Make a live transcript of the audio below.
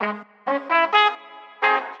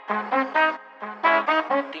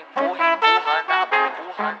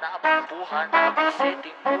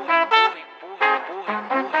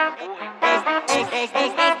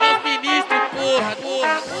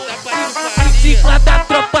ciclada,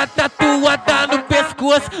 tropa tatuada no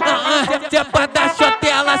pescoço. Se é pra dar shot,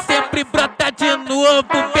 ela sempre brota de novo.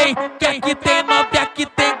 Vem, quer que tem 9, aqui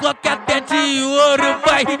tem Glock até de ouro.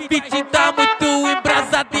 Vai, Vitin tá muito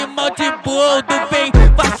embrasado e mal de boldo. Vem,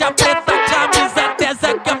 faixa preta, camisa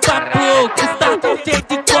tesa que é pra poucos. Tá cheio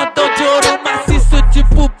de cordão de ouro maciço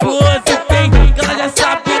tipo pose. Vem, ela já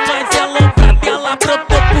sabe, mas é louca dela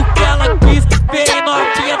brotou porque ela quis. Vem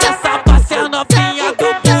novinha dessa base, a novinha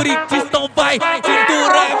do Buritis. Então vai,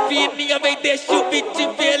 cintura é fininha, vem deixa o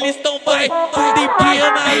Vitin feliz. Então vai,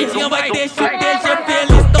 empina aí, vai deixa o TG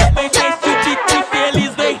feliz. Então vem, deixa o Vitin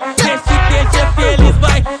feliz. Vem, deixa o TG feliz,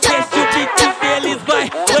 vai, deixa o Vitin feliz, vai.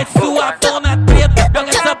 Oi, suavão na treta, joga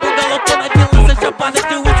essa bunda loucona de lança, chapada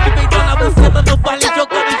de uísque. Vem dar na buceta no baile,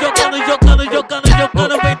 jogando,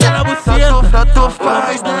 vem dar na buceta. Tanto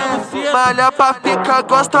faz, né? Malha pra ficar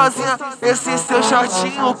gostosinha. Esse seu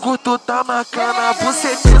shortinho curto tá marcando a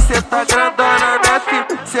bucetinha. Cê tá grandona, né,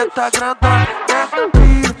 filho? Cê tá grandona, né,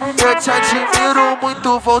 filho? Eu te admiro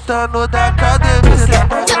muito voltando da academia. Cê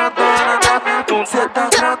tá grandona, né, filho? Cê tá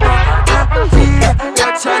grandona, né, filho?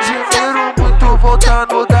 Eu te admiro muito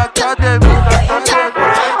voltando da academia.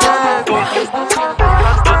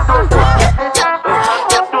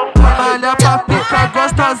 Malha pra ficar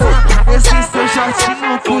gostosinha. Esse seu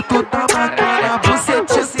shortinho curto tá marcando a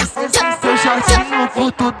bucetinha. Esse seu shortinho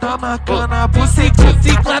curto tá marcando a bucetinha.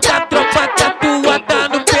 Ciclada, tropa tatuada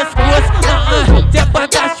no pescoço. Se é pra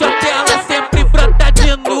dar shot, ela sempre brota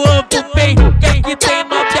de novo. Vem, quer que tem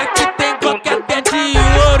 9, aqui tem Glock até de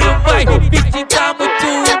ouro. Vai, Vitin tá muito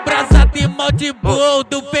embrasado e mal de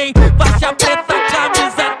boldo. Vem, faixa preta,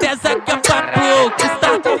 camisa tesa que é pra poucos. Tá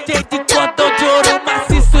cheio de cordão de ouro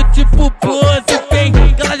maciço tipo pose. Vem,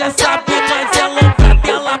 ela já sabe, mas é louca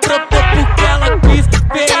dela brotou porque ela quis.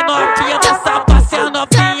 Vem novinha dessa base, a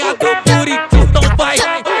novinha do Buritis. Então vai,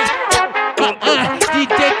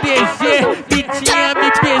 DJ TG, Vitin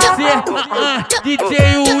MPC, DJ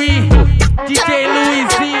Win, DJ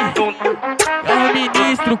Luizinho, é o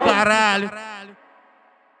ministro, caralho.